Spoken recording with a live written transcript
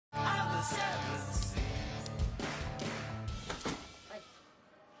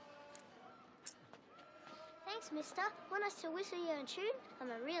Thanks, mister. Want us to whistle you a tune? I'm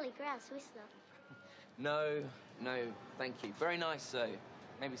a really grouse whistler. No, thank you. Very nice, though.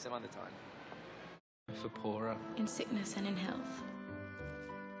 Maybe some other time. For poorer. In sickness and in health.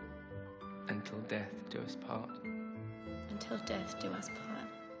 Until death do us part. Until death do us part.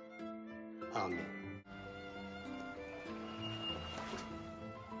 Amen.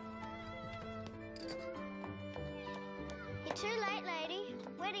 You're too late, lady.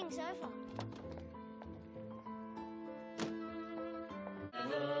 Wedding's over.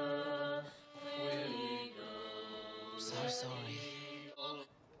 So sorry.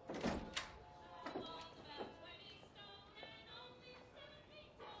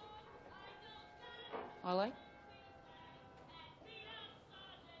 Ollie?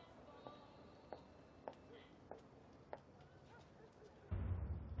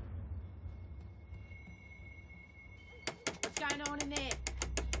 What's going on in there?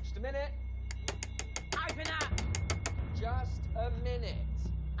 Just a minute. Open up! Just a minute.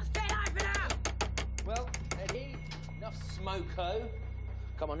 I said open up! Well, Eddie, enough smoko.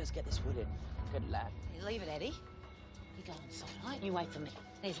 Come on, let's get this wood in. Good lad. You leave it, Eddie. You go inside, all right? You wait for me.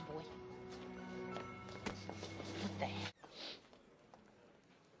 There's a boy. What the hell?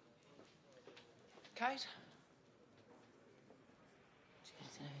 Kate? Just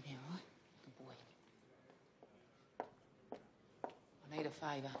gonna sit over there, all right? Good boy. I need a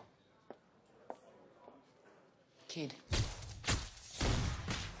favour. Kid.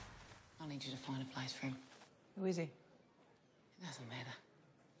 I need you to find a place for him. Who is he? It doesn't matter.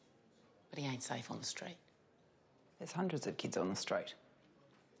 But he ain't safe on the street. There's hundreds of kids on the street.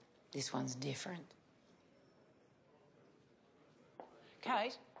 This one's different.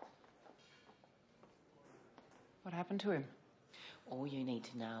 Kate? What happened to him? All you need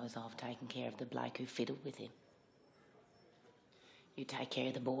to know is I've taken care of the bloke who fiddled with him. You take care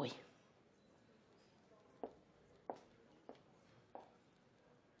of the boy.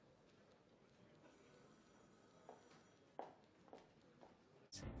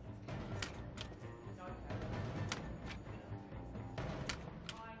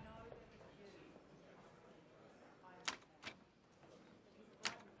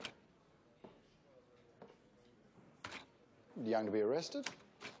 Young to be arrested?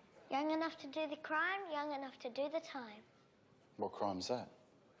 Young enough to do the crime, young enough to do the time. What crime's that?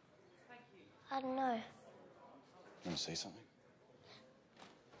 I don't know. You want to see something?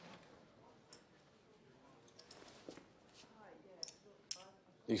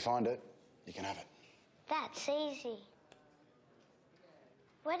 You find it, you can have it. That's easy.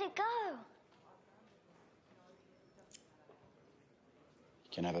 Where'd it go?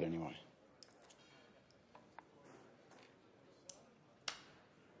 You can have it anyway.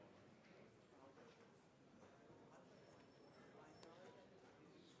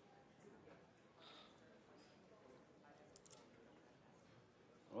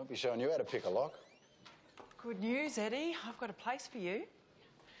 I won't be showing you how to pick a lock. Good news, Eddie. I've got a place for you.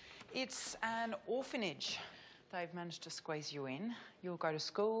 It's an orphanage. They've managed to squeeze you in. You'll go to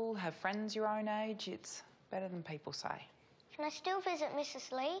school, have friends your own age. It's better than people say. Can I still visit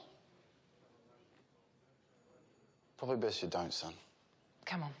Mrs. Lee? Probably best you don't, son.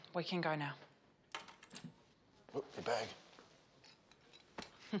 Come on, we can go now. Look, your bag.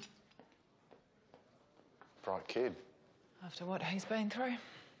 Bright kid. After what he's been through.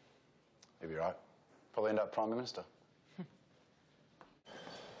 He'll be right. Probably end up Prime Minister.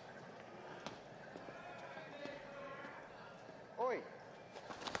 Oi!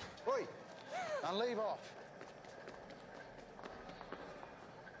 Oi! Now leave off.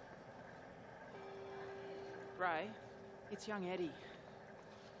 Ray, it's young Eddie.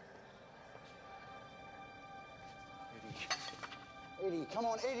 Eddie. Eddie, come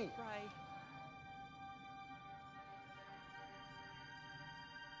on, Eddie. Ray,